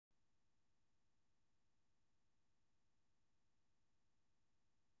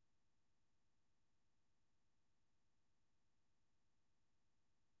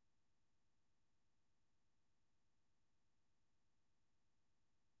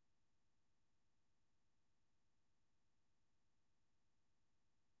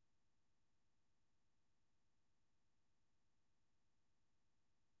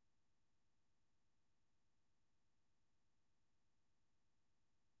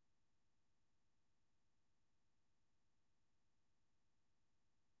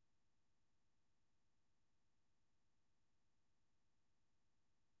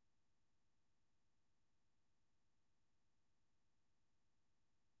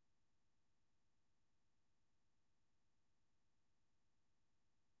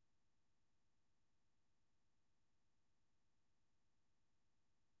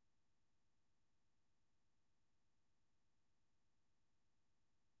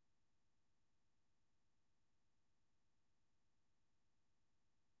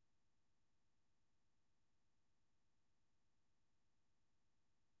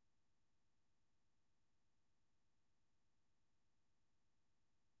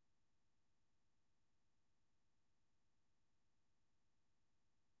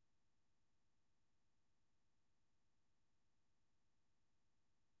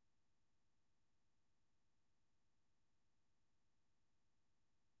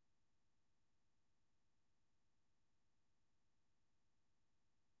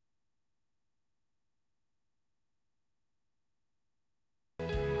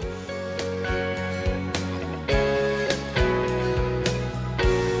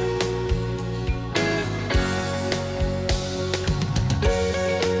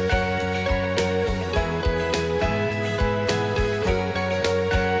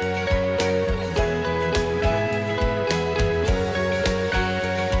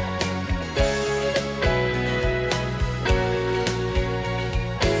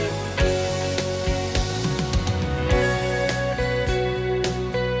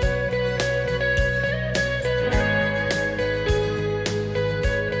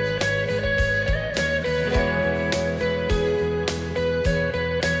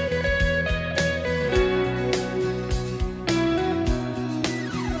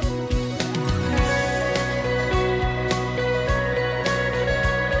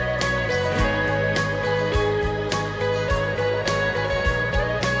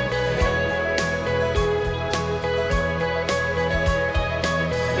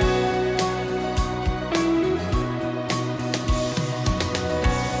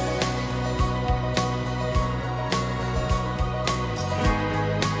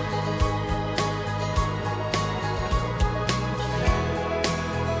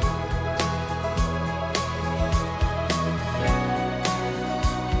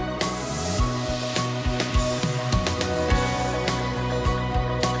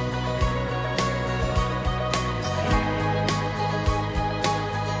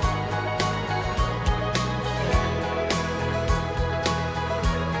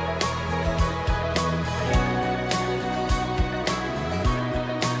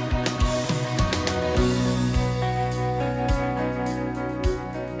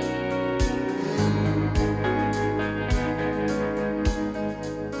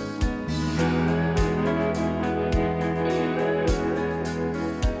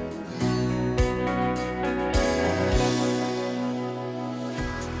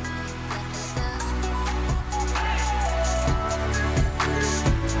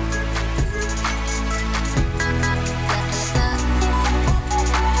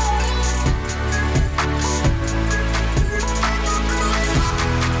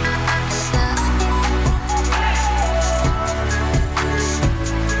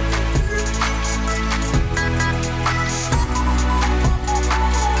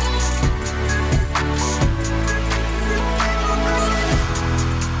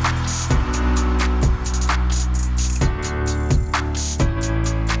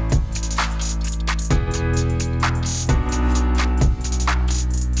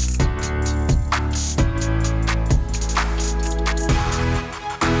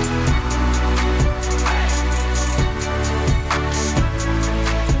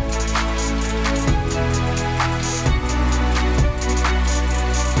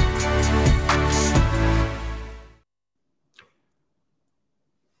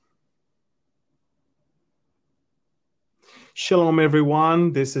Shalom,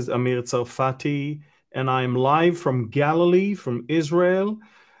 everyone. This is Amir Tsarfati, and I'm live from Galilee, from Israel.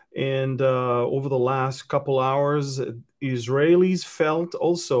 And over the last couple hours, Israelis felt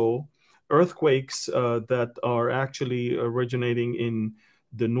also earthquakes that are actually originating in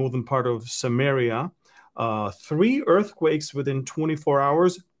the northern part of Samaria. 3 earthquakes within 24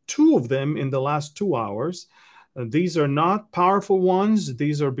 hours, 2 of them in the last 2 hours. These are not powerful ones.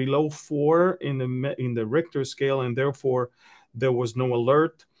 These are below 4 in the Richter scale, and therefore there was no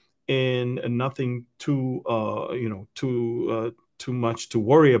alert and nothing too much to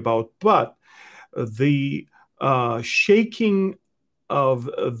worry about. But the shaking of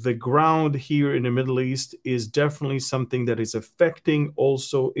the ground here in the Middle East is definitely something that is affecting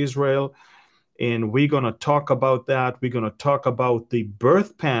also Israel. And we're going to talk about that. We're going to talk about the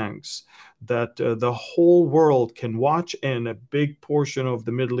birth pangs that the whole world can watch, and a big portion of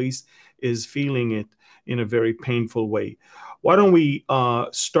the Middle East is feeling it in a very painful way. Why don't we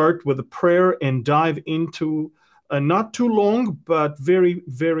start with a prayer and dive into a not too long, but very,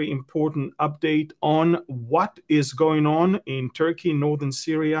 very important update on what is going on in Turkey, northern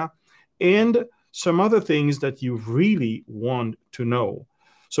Syria, and some other things that you really want to know.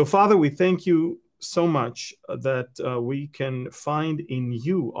 So, Father, we thank you so much that we can find in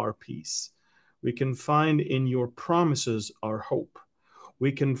you our peace. We can find in your promises our hope.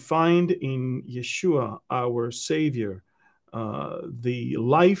 We can find in Yeshua, our Savior, the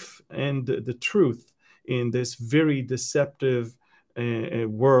life and the truth in this very deceptive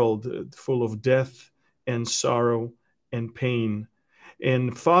world full of death and sorrow and pain.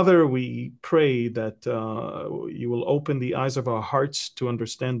 And Father, we pray that you will open the eyes of our hearts to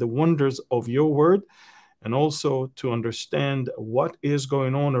understand the wonders of your word, and also to understand what is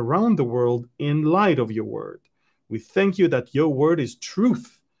going on around the world in light of your word. We thank you that your word is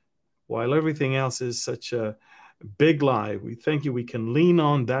truth, while everything else is such a big lie. We thank you we can lean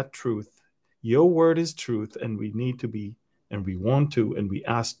on that truth. Your word is truth, and we need to be, and we want to, and we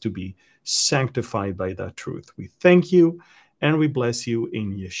ask to be sanctified by that truth. We thank you, and we bless you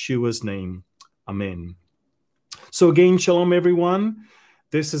in Yeshua's name. Amen. So again, shalom, everyone.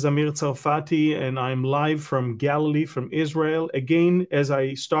 This is Amir Tsarfati, and I'm live from Galilee, from Israel. Again, as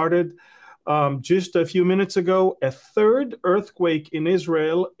I started just a few minutes ago, a 3rd earthquake in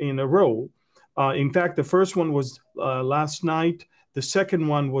Israel in a row. In fact, the first one was last night. The second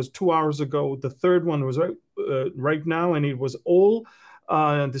one was 2 hours ago. The third one was right now, and it was all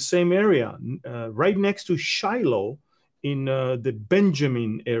the same area, right next to Shiloh, in the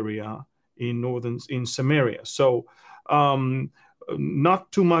Benjamin area in Samaria. So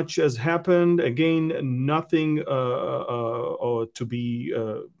not too much has happened. Again, nothing to be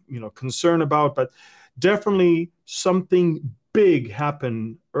concerned about, but definitely something big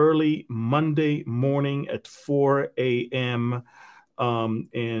happened early Monday morning at 4 a.m.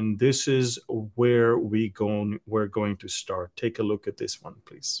 And this is where we're going to start. Take a look at this one,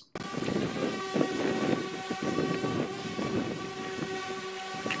 please.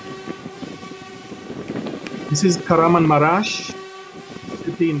 This is Kahramanmaraş,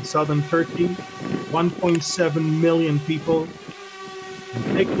 city in southern Turkey, 1.7 million people. And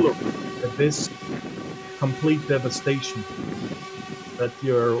take a look at this complete devastation that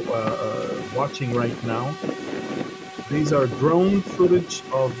you're watching right now. These are drone footage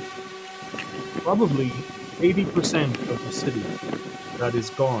of probably 80% of the city that is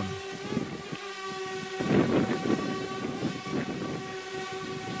gone.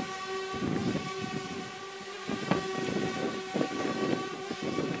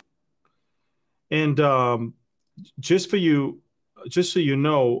 And just so you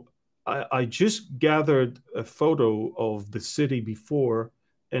know, I just gathered a photo of the city before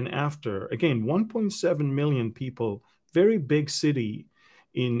and after. Again, 1.7 million people, very big city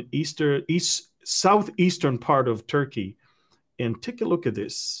in southeastern part of Turkey. And take a look at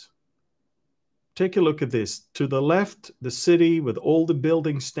this. Take a look at this. To the left, the city with all the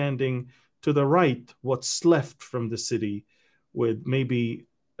buildings standing. To the right, what's left from the city, with maybe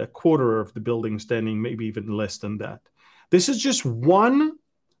a quarter of the building standing, maybe even less than that. This is just one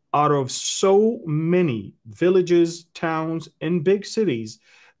out of so many villages, towns, and big cities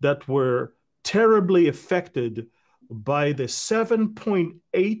that were terribly affected by the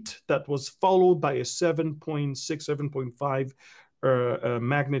 7.8 that was followed by a 7.6, 7.5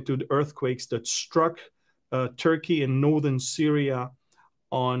 magnitude earthquakes that struck Turkey and northern Syria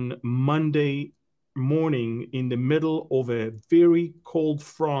on Monday morning in the middle of a very cold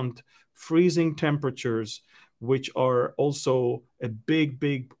front, freezing temperatures, which are also a big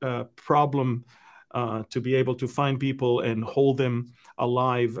problem to be able to find people and hold them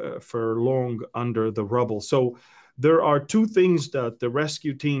alive for long under the rubble. So there are two things that the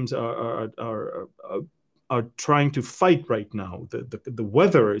rescue teams are trying to fight right now. The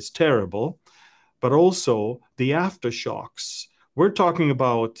weather is terrible, but also the aftershocks. We're talking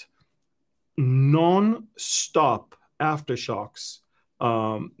about non-stop aftershocks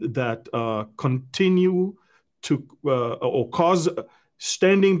that continue to or cause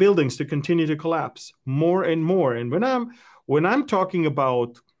standing buildings to continue to collapse more and more. And when I'm talking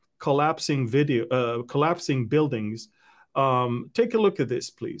about collapsing buildings, take a look at this,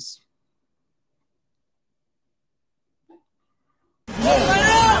 please.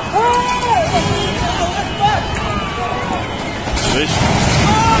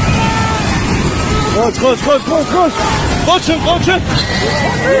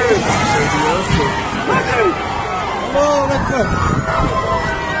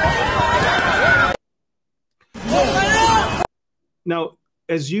 Now,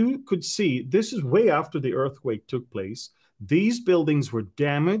 as you could see, this is way after the earthquake took place. These buildings were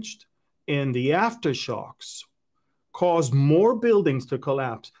damaged, and the aftershocks caused more buildings to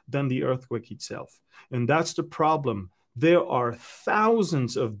collapse than the earthquake itself. And that's the problem. There are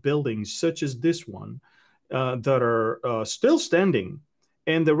thousands of buildings, such as this one, that are still standing,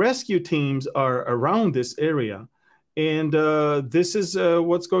 and the rescue teams are around this area. And this is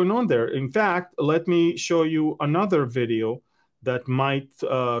what's going on there. In fact, let me show you another video that might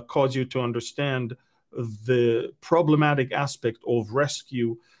cause you to understand the problematic aspect of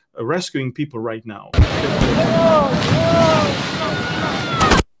rescuing people right now.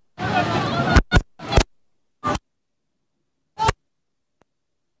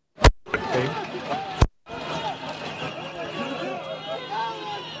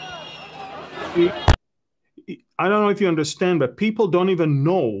 I don't know if you understand, but people don't even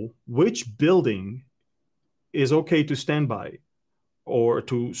know which building is okay to stand by or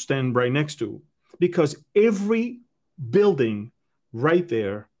to stand right next to, because every building right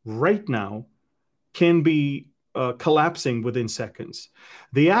there, right now, can be collapsing within seconds.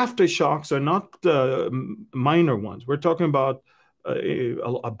 The aftershocks are not minor ones. We're talking about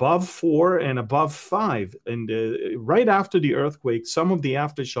above 4 and above 5. And right after the earthquake, some of the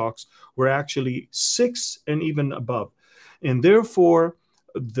aftershocks were actually 6 and even above. And therefore,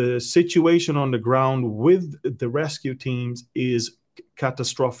 the situation on the ground with the rescue teams is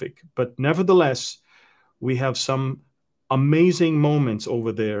catastrophic. But nevertheless, we have some amazing moments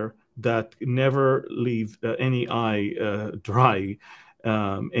over there that never leave any eye dry.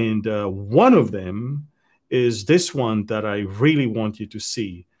 And one of them is this one that I really want you to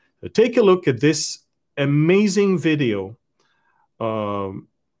see. Take a look at this amazing video.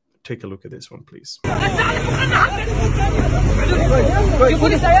 Take a look at this one, please. What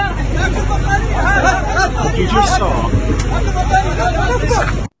you just saw.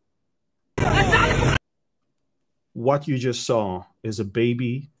 What you just saw is a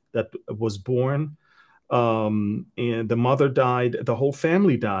baby that was born, and the mother died, the whole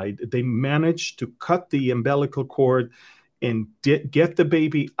family died. They managed to cut the umbilical cord and get the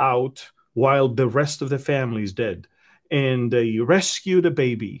baby out while the rest of the family is dead. And they rescued the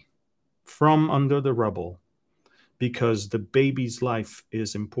baby from under the rubble because the baby's life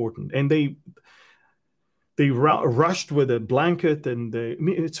is important. And they rushed with a blanket, and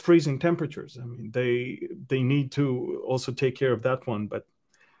it's freezing temperatures. I mean, they need to also take care of that one. But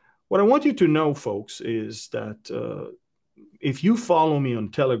what I want you to know, folks, is that if you follow me on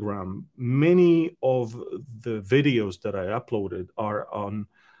Telegram, many of the videos that I uploaded are on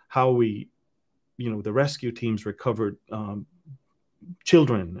how we, the rescue teams recovered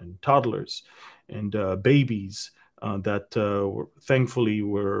children and toddlers and babies that thankfully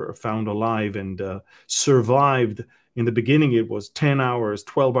were found alive and survived. In the beginning, it was 10 hours,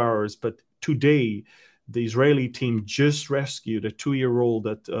 12 hours, but today, the Israeli team just rescued a 2-year-old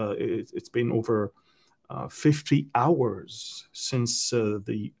that it's been over 50 hours since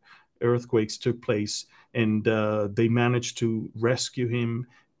the earthquakes took place, and they managed to rescue him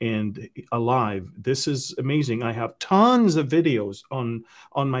and alive. This is amazing. I have tons of videos on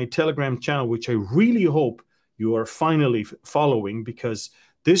my Telegram channel, which I really hope you are finally following, because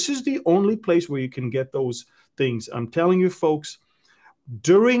this is the only place where you can get those things. I'm telling you, folks,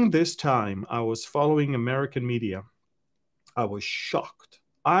 during this time, I was following American media. I was shocked.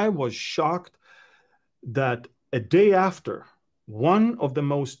 I was shocked that a day after one of the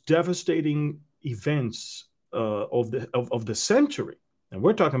most devastating events of the century, and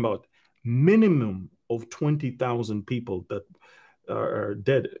we're talking about minimum of 20,000 people that are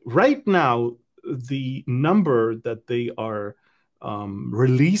dead. Right now, the number that they are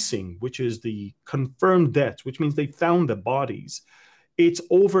releasing, which is the confirmed deaths, which means they found the bodies, it's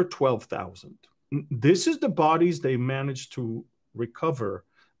over 12,000. this is the bodies they managed to recover,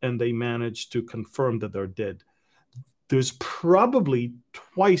 and they managed to confirm that they're dead. There's probably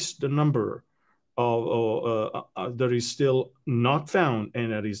twice the number that is still not found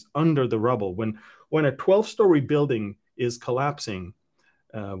and that is under the rubble. When a 12-story building is collapsing,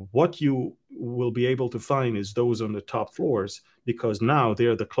 what you will be able to find is those on the top floors, because now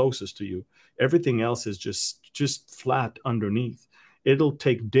they're the closest to you. Everything else is just flat underneath. It'll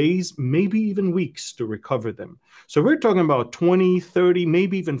take days, maybe even weeks to recover them. So we're talking about 20, 30,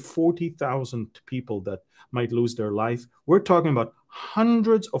 maybe even 40,000 people that might lose their life. We're talking about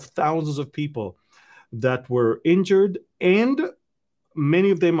hundreds of thousands of people that were injured, and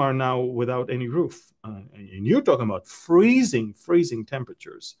many of them are now without any roof. And you're talking about freezing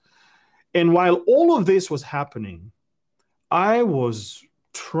temperatures. And while all of this was happening, I was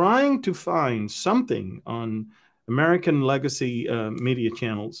trying to find something on American legacy media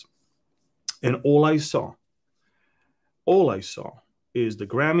channels, and all I saw is the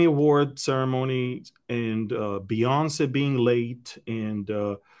Grammy Award ceremony and Beyonce being late and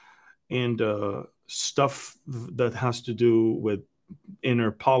stuff that has to do with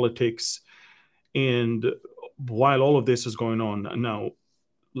inner politics. And while all of this is going on now,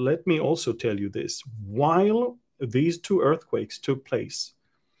 let me also tell you this: while these two earthquakes took place,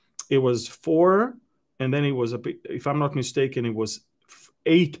 it was 4, and then it was, if I'm not mistaken, it was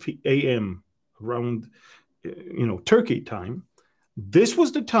 8 a.m. around, Turkey time. This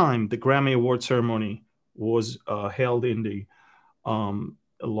was the time the Grammy Award ceremony was held in the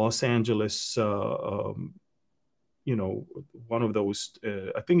Los Angeles, one of those,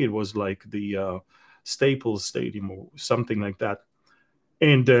 I think it was like the Staples Stadium or something like that.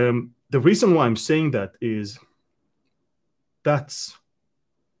 And the reason why I'm saying that is that's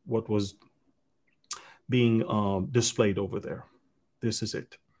what was being displayed over there. This is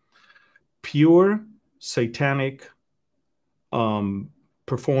it. Pure satanic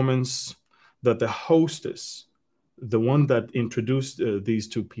performance that the hostess, the one that introduced these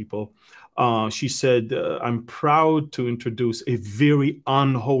two people, she said, I'm proud to introduce a very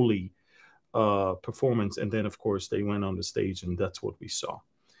unholy performance. And then, of course, they went on the stage, and that's what we saw.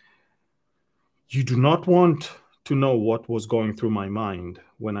 You do not want to know what was going through my mind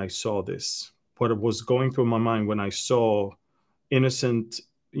when I saw this. What was going through my mind when I saw innocent,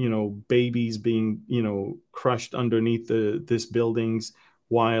 babies being, crushed underneath these buildings,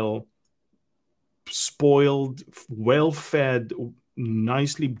 while spoiled, well-fed,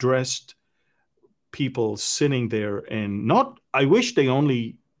 nicely dressed people sitting there. And not, I wish they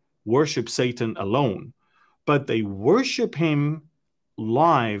only worship Satan alone, but they worship him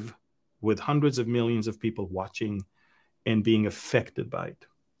live with hundreds of millions of people watching and being affected by it.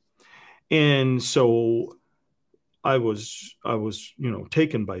 And so I was,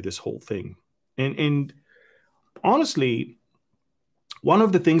 taken by this whole thing. And honestly, one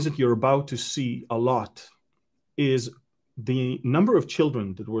of the things that you're about to see a lot is the number of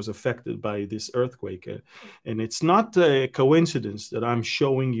children that was affected by this earthquake. And it's not a coincidence that I'm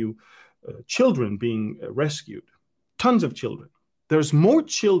showing you children being rescued. Tons of children. There's more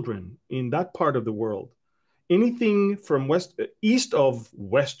children in that part of the world. Anything from east of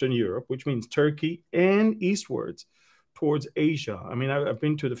Western Europe, which means Turkey, and eastwards towards Asia. I mean, I've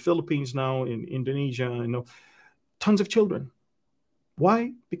been to the Philippines now, in Indonesia. I know tons of children.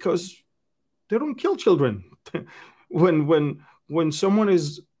 Why? Because they don't kill children. When someone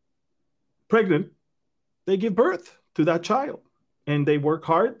is pregnant, they give birth to that child, and they work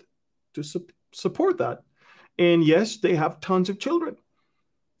hard to support that. And yes, they have tons of children.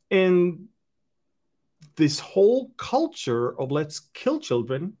 And this whole culture of let's kill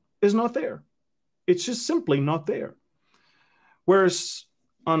children is not there. It's just simply not there. Whereas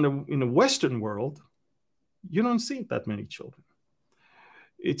in the Western world, you don't see that many children.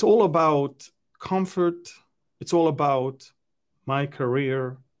 It's all about comfort. It's all about my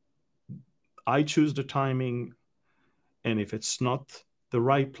career. I choose the timing. And if it's not the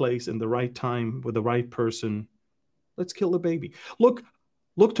right place and the right time with the right person, let's kill the baby. Look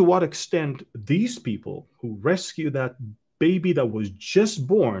to what extent these people who rescued that baby that was just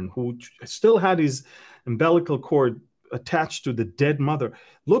born, who still had his umbilical cord attached to the dead mother,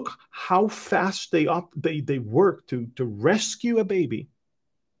 look how fast they work to rescue a baby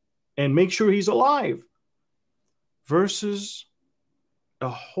and make sure he's alive, versus a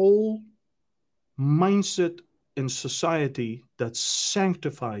whole mindset in society that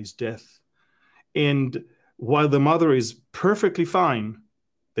sanctifies death. And while the mother is perfectly fine,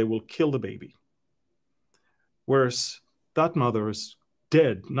 they will kill the baby. Whereas that mother is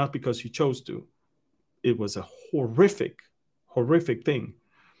dead, not because she chose to. It was a horrific, horrific thing.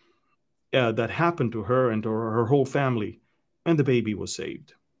 that happened to her and to her whole family, and the baby was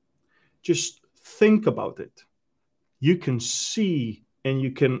saved. Just think about it. You can see, and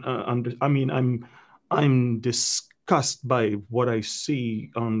you can I'm disgusted by what I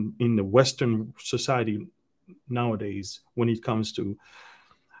see in the Western society nowadays when it comes to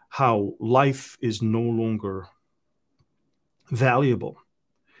how life is no longer valuable.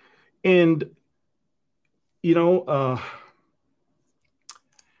 And I'm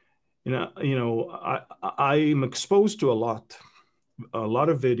exposed to a lot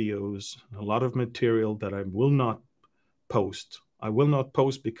of videos, a lot of material that I will not post. I will not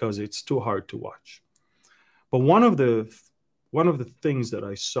post because it's too hard to watch. But one of the things that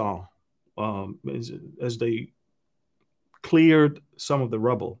I saw is, as they cleared some of the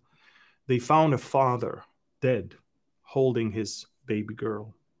rubble, they found a father dead, holding his baby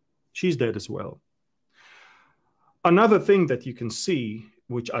girl. She's dead as well. Another thing that you can see,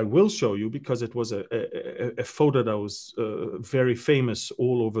 which I will show you because it was a photo that was very famous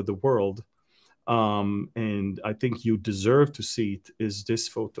all over the world, and I think you deserve to see it, is this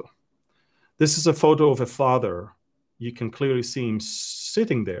photo. This is a photo of a father. You can clearly see him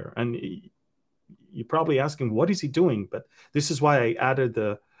sitting there, and you're probably asking, what is he doing? But this is why I added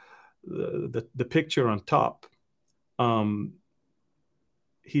the picture on top.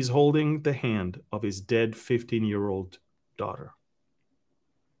 He's holding the hand of his dead 15-year-old daughter.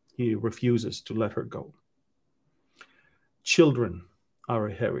 He refuses to let her go. Children are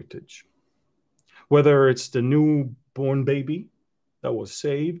a heritage. Whether it's the newborn baby that was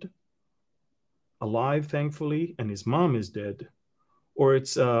saved, alive, thankfully, and his mom is dead, or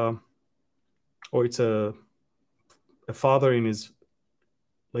it's a father in his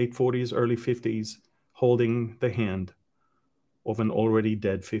late 40s, early 50s, holding the hand of an already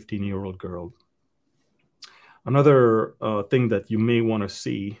dead 15-year-old girl. Another thing that you may want to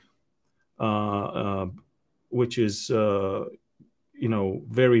see, which is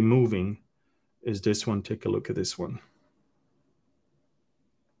very moving, is this one. Take a look at this one.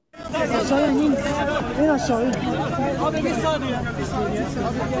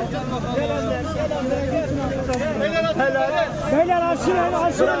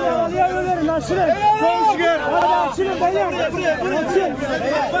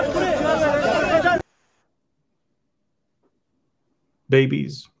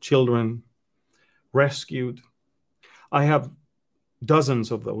 Babies, children, rescued. I have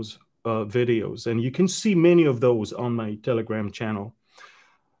dozens of those videos, and you can see many of those on my Telegram channel.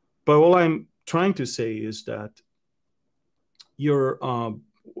 But all I'm trying to say is that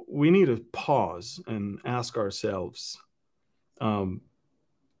we need to pause and ask ourselves, in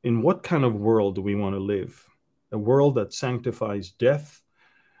what kind of world do we want to live? A world that sanctifies death,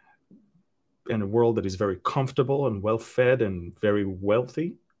 and a world that is very comfortable and well-fed and very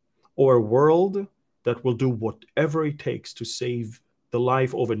wealthy, or a world that will do whatever it takes to save the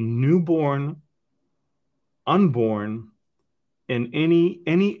life of a newborn, unborn, and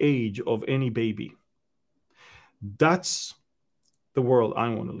any age of any baby. That's the world I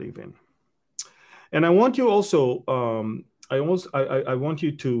want to live in. And I want you also, I want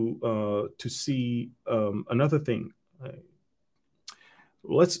you to see another thing.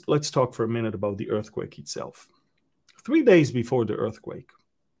 Let's talk for a minute about the earthquake itself. 3 days before the earthquake,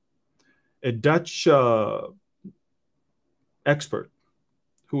 a Dutch expert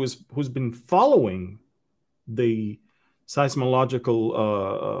who's been following the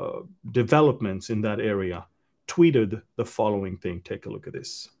seismological developments in that area tweeted the following thing. Take a look at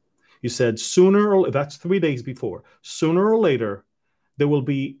this. He said, that's 3 days before, sooner or later, there will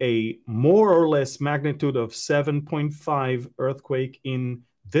be a more or less magnitude of 7.5 earthquake in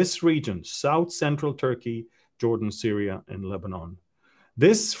this region, South Central Turkey, Jordan, Syria, and Lebanon.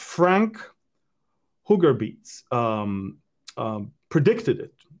 This Frank Hugerbeets predicted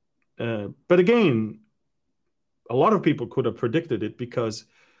it. But again, a lot of people could have predicted it because,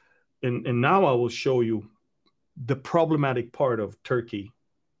 and now I will show you the problematic part of Turkey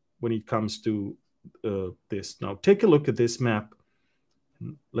when it comes to this. Now, take a look at this map.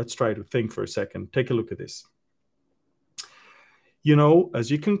 Let's try to think for a second. Take a look at this.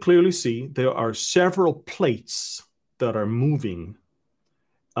 As you can clearly see, there are several plates that are moving,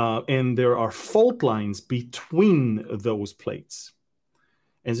 and there are fault lines between those plates.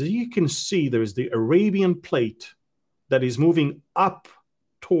 As you can see, there's the Arabian plate that is moving up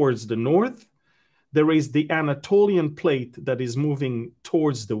towards the north. There is the Anatolian plate that is moving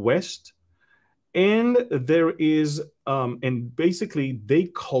towards the west. And there is, and basically they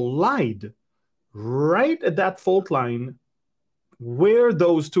collide right at that fault line where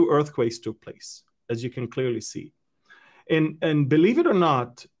those two earthquakes took place, as you can clearly see. And believe it or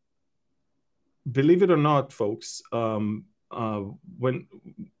not, believe it or not, folks, when,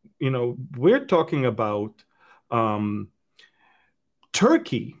 we're talking about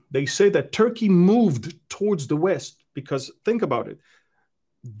Turkey, they say that Turkey moved towards the west because, think about it,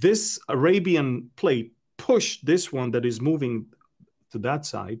 this Arabian plate pushed this one that is moving to that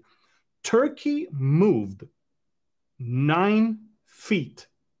side. Turkey moved 9 feet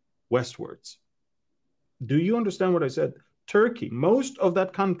westwards. Do you understand what I said? Turkey, most of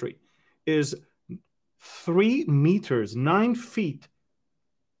that country is 3 meters, 9 feet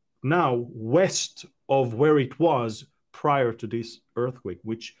now west of where it was prior to this earthquake,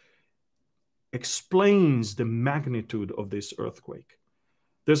 which explains the magnitude of this earthquake.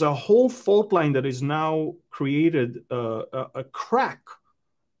 There's a whole fault line that is now created, a crack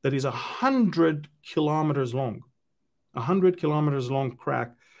that is 100 kilometers long, 100 kilometers long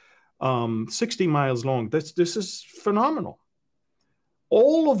crack, 60 miles long. This is phenomenal.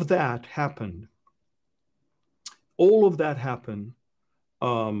 All of that happened. All of that happened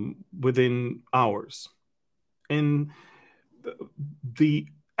within hours. And the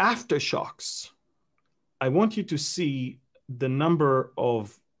aftershocks, I want you to see the number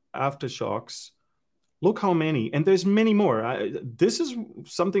of aftershocks. Look how many, and there's many more. This is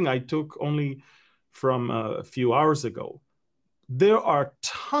something I took only from a few hours ago. There are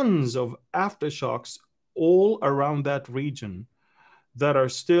tons of aftershocks all around that region that are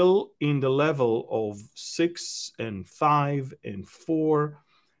still in the level of 6 and 5 and 4.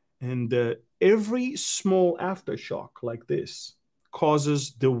 And every small aftershock like this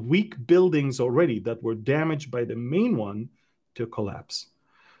causes the weak buildings already that were damaged by the main one to collapse.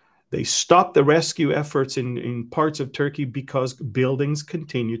 They stopped the rescue efforts in parts of Turkey because buildings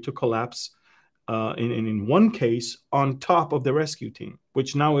continue to collapse, in one case, on top of the rescue team,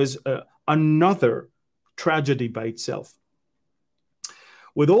 which now is another tragedy by itself.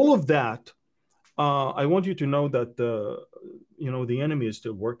 With all of that, I want you to know that the enemy is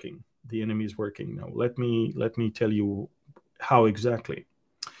still working. The enemy is working now. Let me tell you how exactly.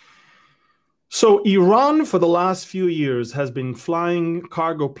 So Iran, for the last few years, has been flying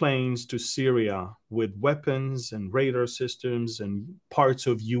cargo planes to Syria with weapons and radar systems and parts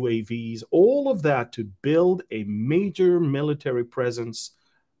of UAVs, all of that to build a major military presence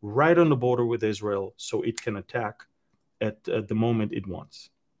right on the border with Israel so it can attack at the moment it wants.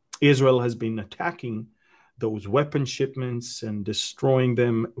 Israel has been attacking those weapon shipments and destroying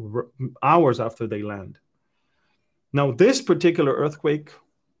them hours after they land. Now, this particular earthquake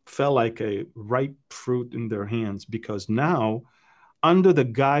fell like a ripe fruit in their hands because now, under the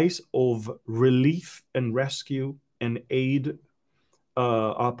guise of relief and rescue and aid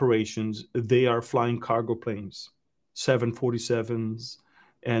operations, they are flying cargo planes, 747s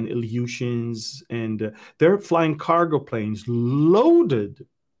and Ilyushins, and they're flying cargo planes loaded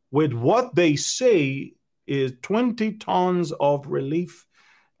with what they say is 20 tons of relief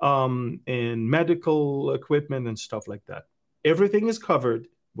and medical equipment and stuff like that. Everything is covered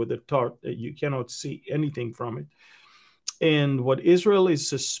with a tarp. You cannot see anything from it. And what Israel is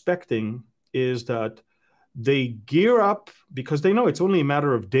suspecting is that they gear up because they know it's only a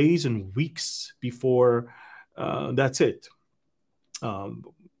matter of days and weeks before that's it.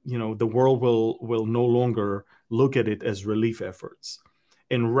 The world will no longer look at it as relief efforts.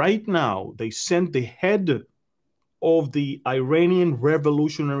 And right now, they sent the head of the Iranian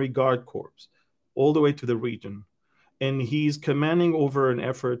Revolutionary Guard Corps all the way to the region. And he's commanding over an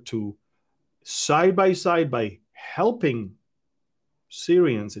effort to, side by helping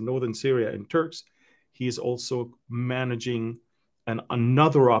Syrians in northern Syria and Turks, he is also managing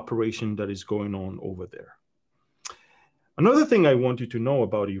another operation that is going on over there. Another thing I want you to know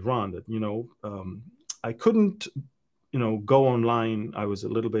about Iran that, I couldn't, go online. I was a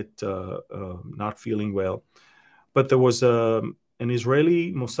little bit not feeling well. But there was an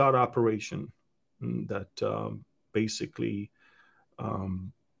Israeli Mossad operation that basically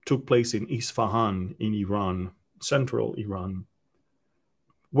took place in Isfahan in Iran, central Iran,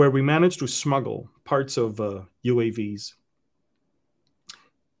 where we managed to smuggle parts of UAVs.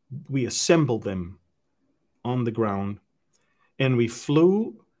 We assembled them on the ground, and we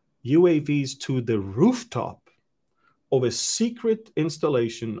flew UAVs to the rooftop of a secret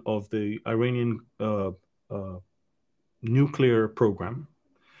installation of the Iranian nuclear program.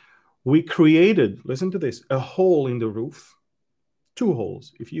 We created, listen to this, a hole in the roof, 2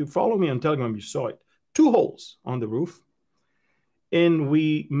 holes. If you follow me on Telegram, you saw it, 2 holes on the roof. And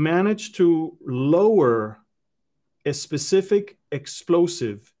we managed to lower a specific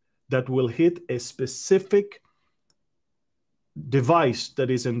explosive that will hit a specific device that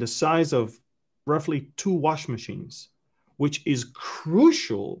is in the size of roughly 2 wash machines, which is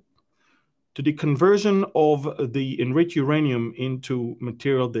crucial to the conversion of the enriched uranium into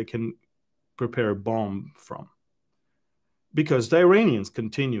material they can prepare a bomb from. Because the Iranians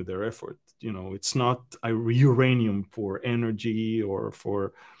continue their effort. It's not a uranium for energy or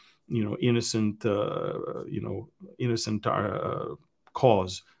for, innocent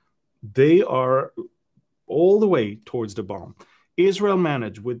cause. They are all the way towards the bomb. Israel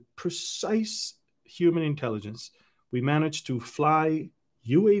managed, with precise human intelligence, we managed to fly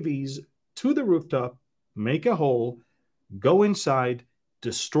UAVs to the rooftop, make a hole, go inside,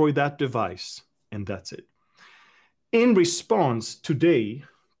 destroy that device, and that's it. In response, today,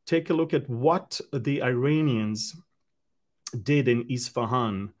 take a look at what the Iranians did in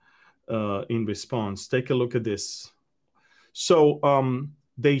Isfahan in response. Take a look at this. So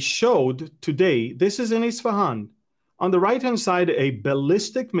they showed today, this is in Isfahan, on the right-hand side, a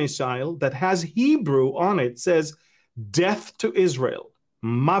ballistic missile that has Hebrew on it, says, "Death to Israel,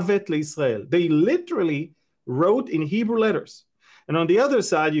 Mavet LeIsrael." They literally wrote in Hebrew letters. And on the other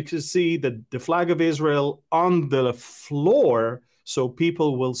side, you can see the flag of Israel on the floor, so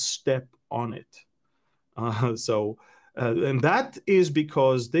people will step on it. And that is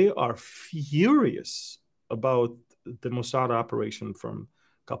because they are furious about the Mossad operation from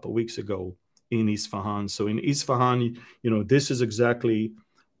a couple of weeks ago in Isfahan. So in Isfahan, this is exactly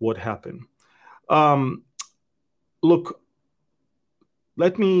what happened. Look,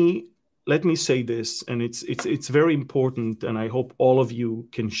 let me say this, and it's very important, and I hope all of you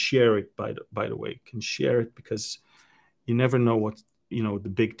can share it. By the way, can share it, because you never know what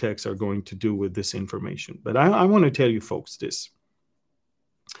the big techs are going to do with this information. But I want to tell you folks this.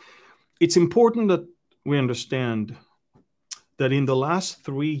 It's important that we understand that in the last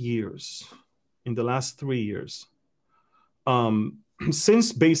 3 years,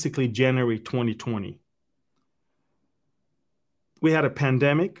 since basically January 2020, we had a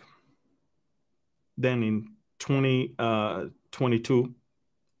pandemic. Then in 2022,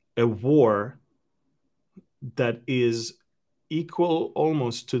 a war that is equal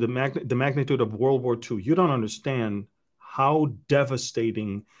almost to the magnitude of World War II. You don't understand how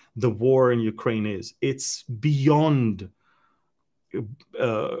devastating the war in Ukraine is. It's beyond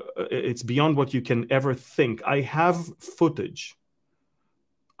what you can ever think. I have footage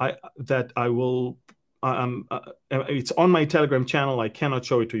that I will. It's on my Telegram channel. I cannot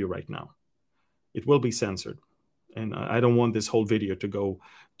show it to you right now. It will be censored, and I don't want this whole video to go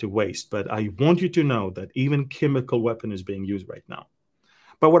to waste. But I want you to know that even chemical weapon is being used right now.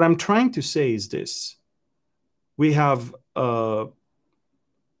 But what I'm trying to say is this: we have a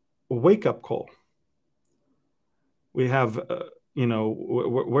wake-up call. We have,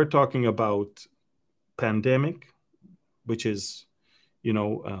 we're talking about pandemic, which is,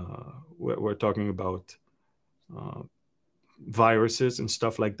 we're talking about viruses and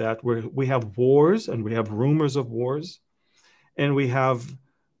stuff like that, where we have wars and we have rumors of wars, and we have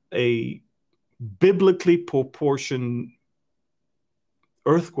a biblically proportioned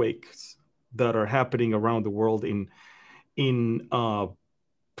earthquakes that are happening around the world in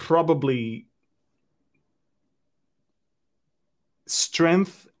probably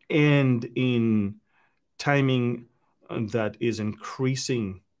strength and in timing that is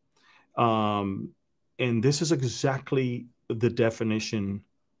increasing. And this is exactly the definition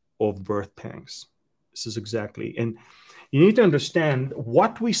of birth pangs. This is exactly. And you need to understand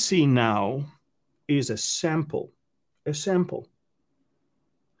what we see now is a sample. It's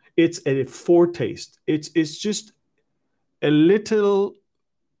a foretaste. It's just a little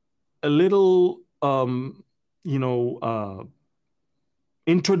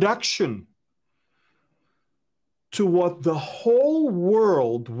introduction to what the whole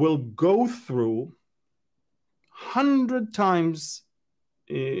world will go through 100 times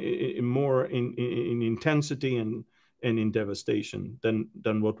more in intensity and in devastation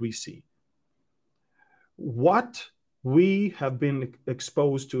than what we see. What we have been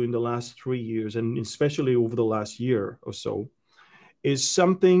exposed to in the last 3 years, and especially over the last year or so, is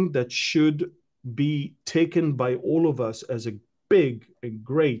something that should be taken by all of us as a big and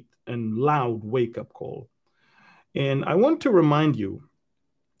great and loud wake-up call. And I want to remind you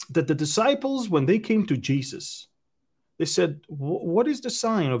that the disciples, when they came to Jesus, they said, "What is the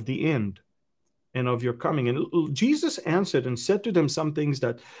sign of the end and of your coming?" And Jesus answered and said to them some things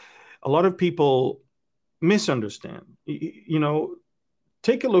that a lot of people misunderstand.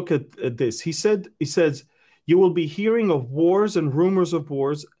 Take a look at this. He says, "You will be hearing of wars and rumors of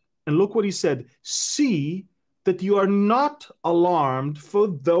wars." And look what he said: "See that you are not alarmed, for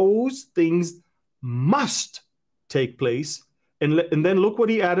those things must take place." And then look what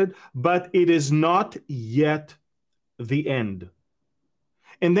he added: "But it is not yet the end."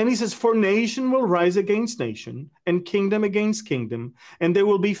 And then he says, for nation will rise against nation and kingdom against kingdom, and there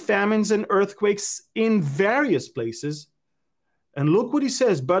will be famines and earthquakes in various places. And look what he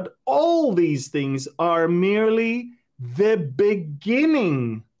says, but all these things are merely the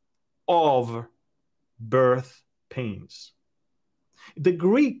beginning of birth pains. The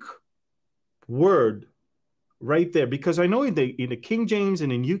Greek word right there, because I know in the King James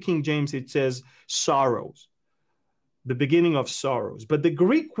and in New King James, it says sorrows, the beginning of sorrows. But the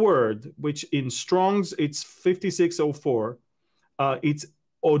Greek word, which in Strong's, it's 5604, it's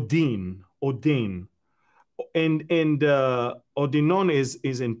odin. And odinon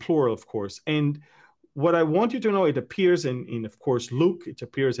is in plural, of course. And what I want you to know, it appears in of course, Luke, it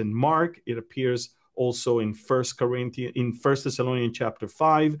appears in Mark, it appears also in 1 Thessalonians chapter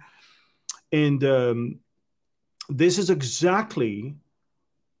 5. And this is exactly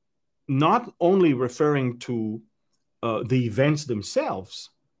not only referring to the events themselves,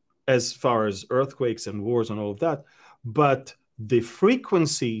 as far as earthquakes and wars and all of that, but the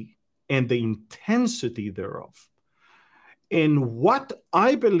frequency and the intensity thereof. And what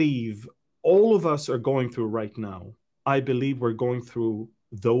I believe all of us are going through right now, I believe we're going through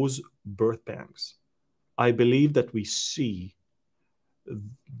those birth pangs. I believe that we see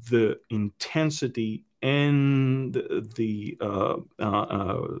the intensity and the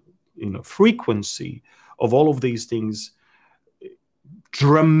frequency of all of these things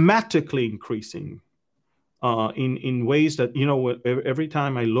dramatically increasing in ways that, every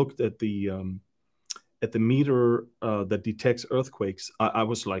time I looked at the meter that detects earthquakes, I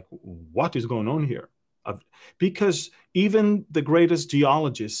was like, what is going on here? Because even the greatest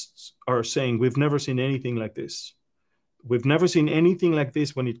geologists are saying, we've never seen anything like this. We've never seen anything like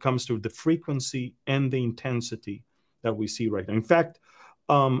this when it comes to the frequency and the intensity that we see right now. In fact,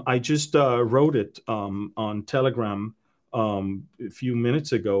 I just wrote it on Telegram a few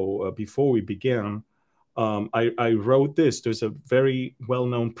minutes ago before we began. I wrote this. There's a very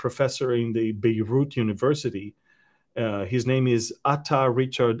well-known professor in the Beirut University. His name is Atta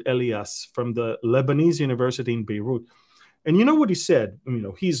Richard Elias from the Lebanese University in Beirut. And you know what he said?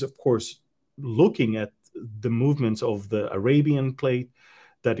 He's, of course, looking at the movements of the Arabian plate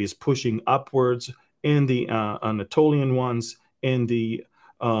that is pushing upwards, and the Anatolian ones, and the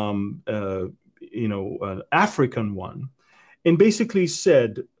African one, and basically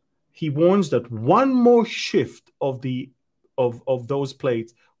said, he warns that one more shift of those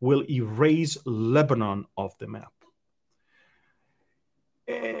plates will erase Lebanon off the map.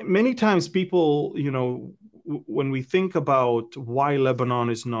 Many times people, when we think about why Lebanon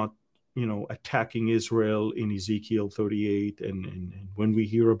is not, attacking Israel in Ezekiel 38, and when we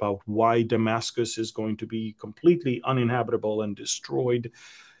hear about why Damascus is going to be completely uninhabitable and destroyed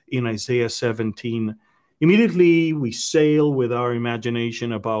in Isaiah 17, immediately we sail with our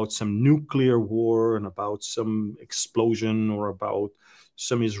imagination about some nuclear war and about some explosion or about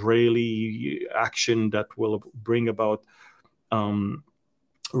some Israeli action that will bring about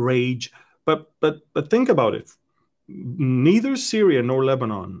rage. But think about it. Neither Syria nor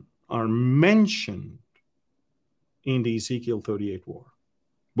Lebanon are mentioned in the Ezekiel 38 war,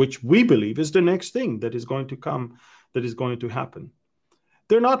 which we believe is the next thing that is going to come, that is going to happen.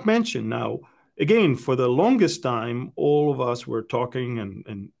 They're not mentioned. Now, again, for the longest time, all of us were talking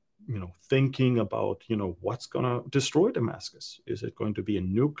and thinking about, what's going to destroy Damascus? Is it going to be a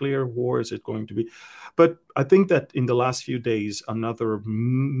nuclear war? Is it going to be? But I think that in the last few days, another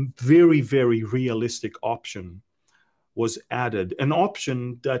very, very realistic option was added, an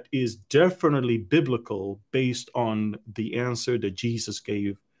option that is definitely biblical based on the answer that Jesus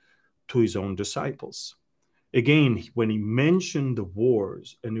gave to his own disciples. Again, when he mentioned the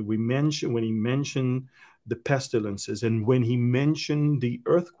wars, and when he mentioned the pestilences, and when he mentioned the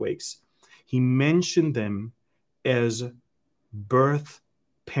earthquakes, he mentioned them as birth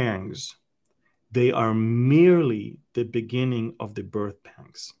pangs. They are merely the beginning of the birth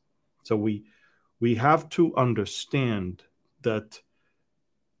pangs. So we have to understand that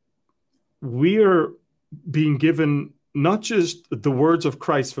we're being given not just the words of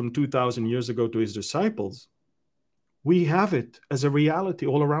Christ from 2,000 years ago to his disciples, we have it as a reality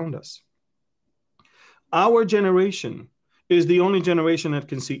all around us. Our generation is the only generation that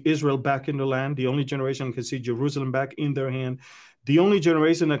can see Israel back in the land, the only generation that can see Jerusalem back in their hand, the only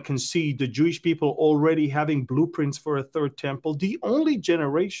generation that can see the Jewish people already having blueprints for a third temple, the only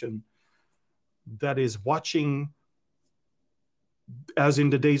generation that is watching as in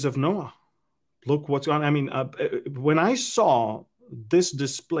the days of Noah. Look what's on. When I saw this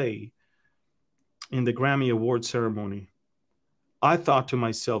display in the Grammy Award ceremony, I thought to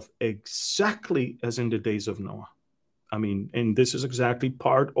myself, exactly as in the days of Noah. I mean, and this is exactly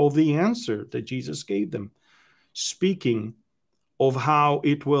part of the answer that Jesus gave them, speaking of how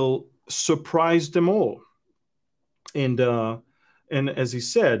it will surprise them all. And as he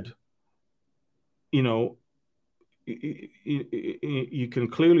said, you know, you can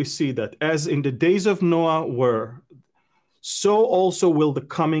clearly see that as in the days of Noah were, so also will the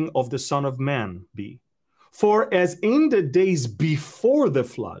coming of the Son of Man be. For as in the days before the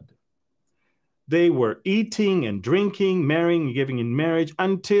flood, they were eating and drinking, marrying and giving in marriage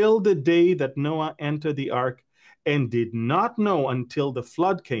until the day that Noah entered the ark, and did not know until the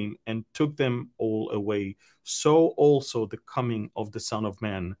flood came and took them all away. So also the coming of the Son of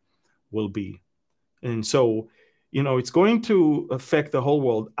Man will be. And so, you know, it's going to affect the whole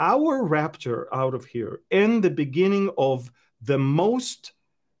world. Our rapture out of here and the beginning of the most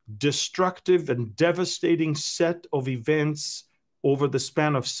destructive and devastating set of events over the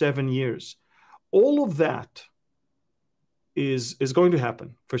span of 7 years, all of that is going to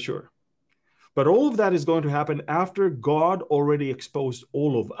happen for sure. But all of that is going to happen after God already exposed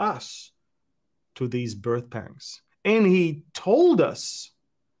all of us to these birth pangs. And he told us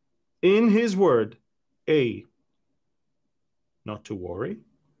in his word, A, not to worry,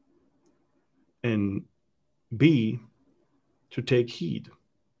 and B, to take heed,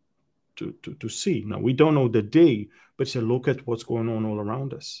 to see. Now, we don't know the day, but say, look at what's going on all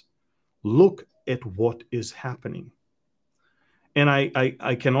around us. Look at what is happening. And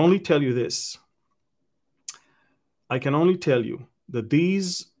I can only tell you this. I can only tell you that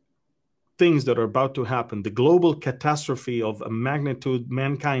these things that are about to happen, the global catastrophe of a magnitude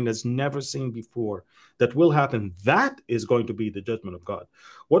mankind has never seen before, that will happen, that is going to be the judgment of God.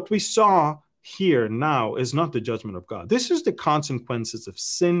 What we saw here now is not the judgment of God. This is the consequences of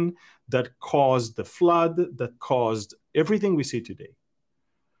sin that caused the flood, that caused everything we see today.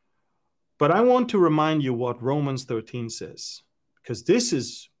 But I want to remind you what Romans 13 says, because this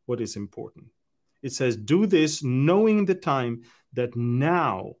is what is important. It says, do this knowing the time that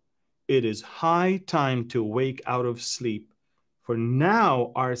now it is high time to wake out of sleep. For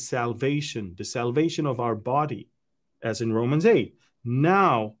now our salvation, the salvation of our body, as in Romans 8,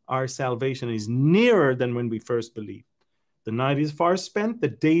 now our salvation is nearer than when we first believed. The night is far spent, the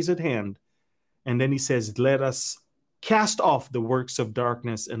day is at hand. And then he says, let us cast off the works of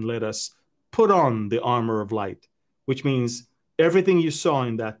darkness and let us put on the armor of light, which means everything you saw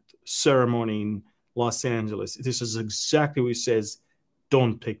in that ceremony in Los Angeles, this is exactly what he says,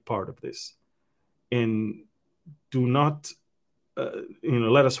 don't take part of this. And do not,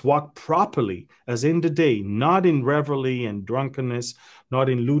 let us walk properly as in the day, not in revelry and drunkenness, not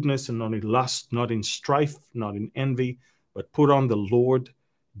in lewdness and not in lust, not in strife, not in envy, but put on the Lord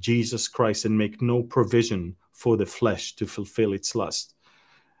Jesus Christ and make no provision for the flesh to fulfill its lust.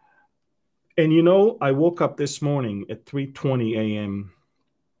 And you know, I woke up this morning at 3:20 a.m.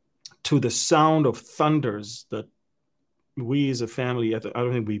 to the sound of thunders that we as a family, I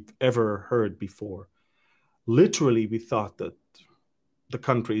don't think we've ever heard before. Literally, we thought that the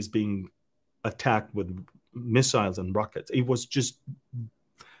country is being attacked with missiles and rockets. It was just,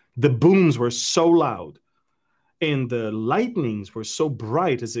 the booms were so loud and the lightnings were so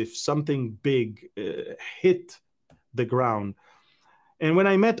bright as if something big hit the ground. And when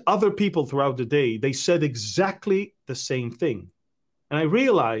I met other people throughout the day, they said exactly the same thing. And I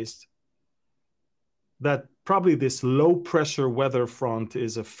realized that probably this low pressure weather front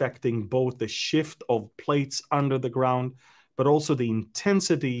is affecting both the shift of plates under the ground, but also the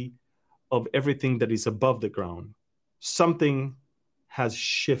intensity of everything that is above the ground. Something has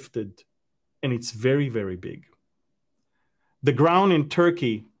shifted, and it's very, very big. The ground in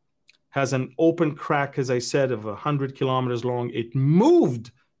Turkey has an open crack, as I said, of 100 kilometers long. It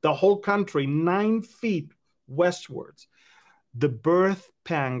moved the whole country 9 feet westwards. The birth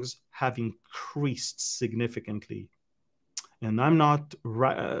pangs have increased significantly. And I'm not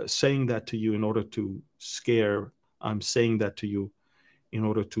saying that to you in order to scare. I'm saying that to you in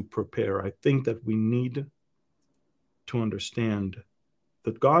order to prepare. I think that we need to understand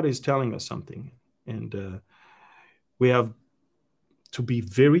that God is telling us something. And we have to be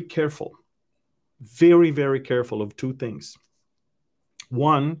very careful, very, very careful of two things.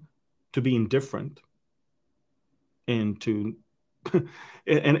 One, to be indifferent, and to,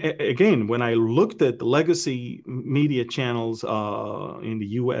 and again, when I looked at the legacy media channels in the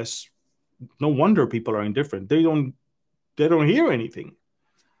US, no wonder people are indifferent. They don't hear anything.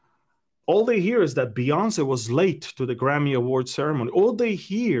 All they hear is that Beyonce was late to the Grammy Award ceremony. All they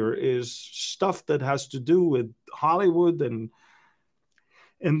hear is stuff that has to do with Hollywood and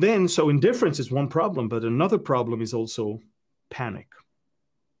then, so indifference is one problem, but another problem is also panic.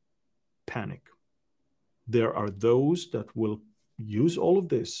 Panic. there are those that will use all of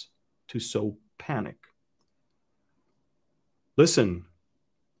this to sow panic. Listen,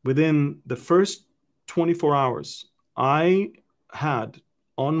 within the first 24 hours, I had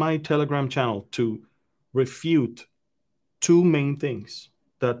on my Telegram channel to refute two main things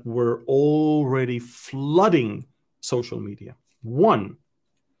that were already flooding social media. One,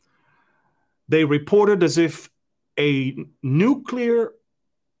 they reported as if a nuclear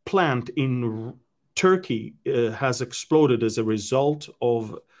plant in Turkey has exploded as a result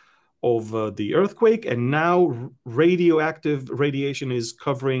of the earthquake, and now radioactive radiation is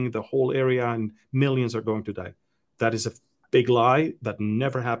covering the whole area and millions are going to die. That is a big lie. That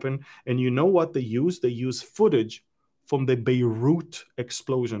never happened. And you know what they use? They use footage from the Beirut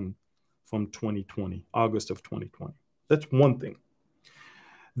explosion from 2020, August of 2020. That's one thing.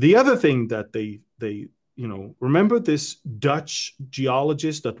 The other thing that they remember this Dutch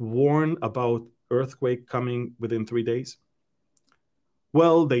geologist that warned about earthquake coming within 3 days?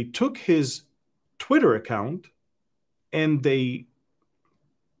 Well, they took his Twitter account and they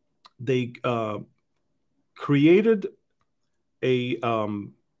created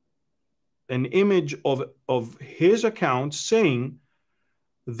an image of his account saying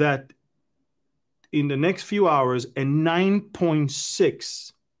that in the next few hours, a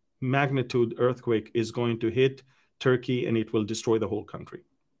 9.6 magnitude earthquake is going to hit Turkey and it will destroy the whole country.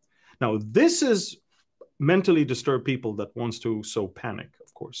 Now, this is mentally disturbed people that wants to sow panic,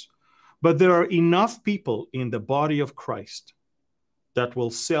 of course. But there are enough people in the body of Christ that will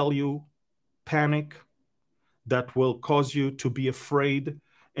sell you panic, that will cause you to be afraid,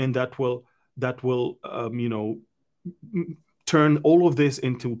 and that will turn all of this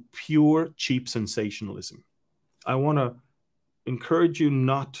into pure, cheap sensationalism. I want to encourage you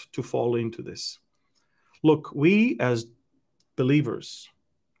not to fall into this. Look, we as believers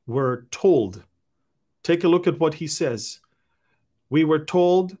were told, take a look at what he says. We were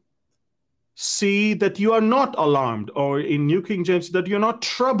told, see that you are not alarmed, or in New King James, that you're not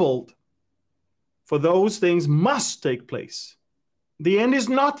troubled, for those things must take place. The end is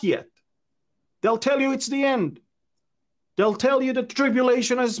not yet. They'll tell you it's the end. They'll tell you that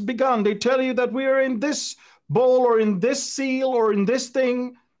tribulation has begun. They tell you that we are in this bowl or in this seal or in this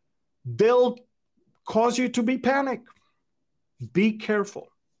thing. They'll cause you to be panicked. Be careful.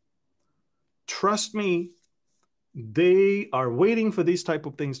 Trust me, they are waiting for these type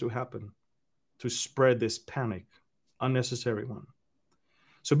of things to happen to spread this panic, unnecessary one.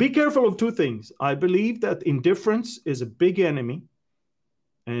 So be careful of two things. I believe that indifference is a big enemy,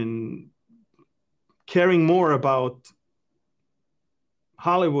 and caring more about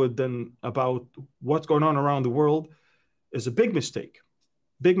Hollywood than about what's going on around the world is a big mistake.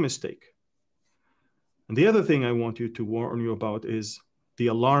 Big mistake. And the other thing I want you to warn you about is the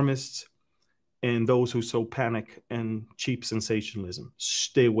alarmists and those who sow panic and cheap sensationalism.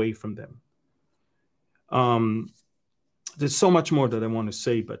 Stay away from them. There's so much more that I want to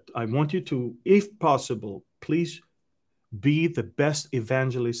say, but I want you to, if possible, please be the best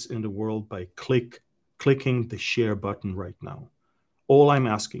evangelist in the world by clicking the share button right now. All I'm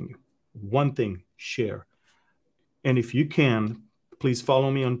asking you, one thing, share. And if you can, please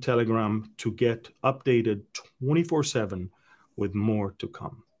follow me on Telegram to get updated 24/7 with more to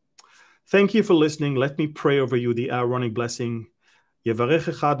come. Thank you for listening. Let me pray over you the Aaronic blessing.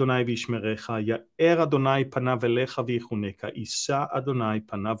 יברכך אדוני וישמרך, יאר אדוני פניו אליך ויחונך, יישא אדוני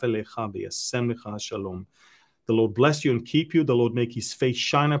פניו אליך וישם לך שלום. The Lord bless you and keep you. The Lord make his face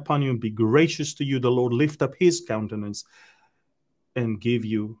shine upon you and be gracious to you. The Lord lift up his countenance and give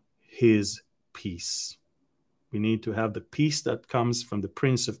you his peace. We need to have the peace that comes from the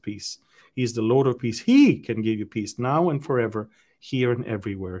Prince of Peace. He is the Lord of Peace. He can give you peace now and forever, here and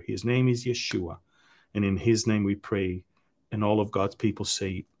everywhere. His name is Yeshua. And in his name we pray. And all of God's people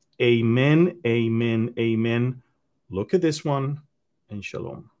say, amen, amen, amen. Look at this one, and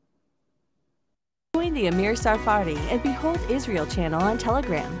shalom. Join the Amir Sarfati and Behold Israel channel on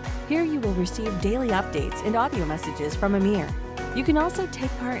Telegram. Here you will receive daily updates and audio messages from Amir. You can also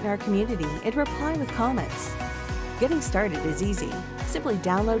take part in our community and reply with comments. Getting started is easy. Simply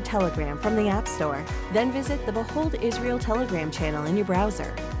download Telegram from the App Store, then visit the Behold Israel Telegram channel in your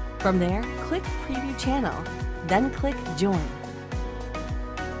browser. From there, click Preview Channel, then click Join.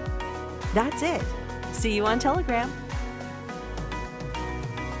 That's it. See you on Telegram.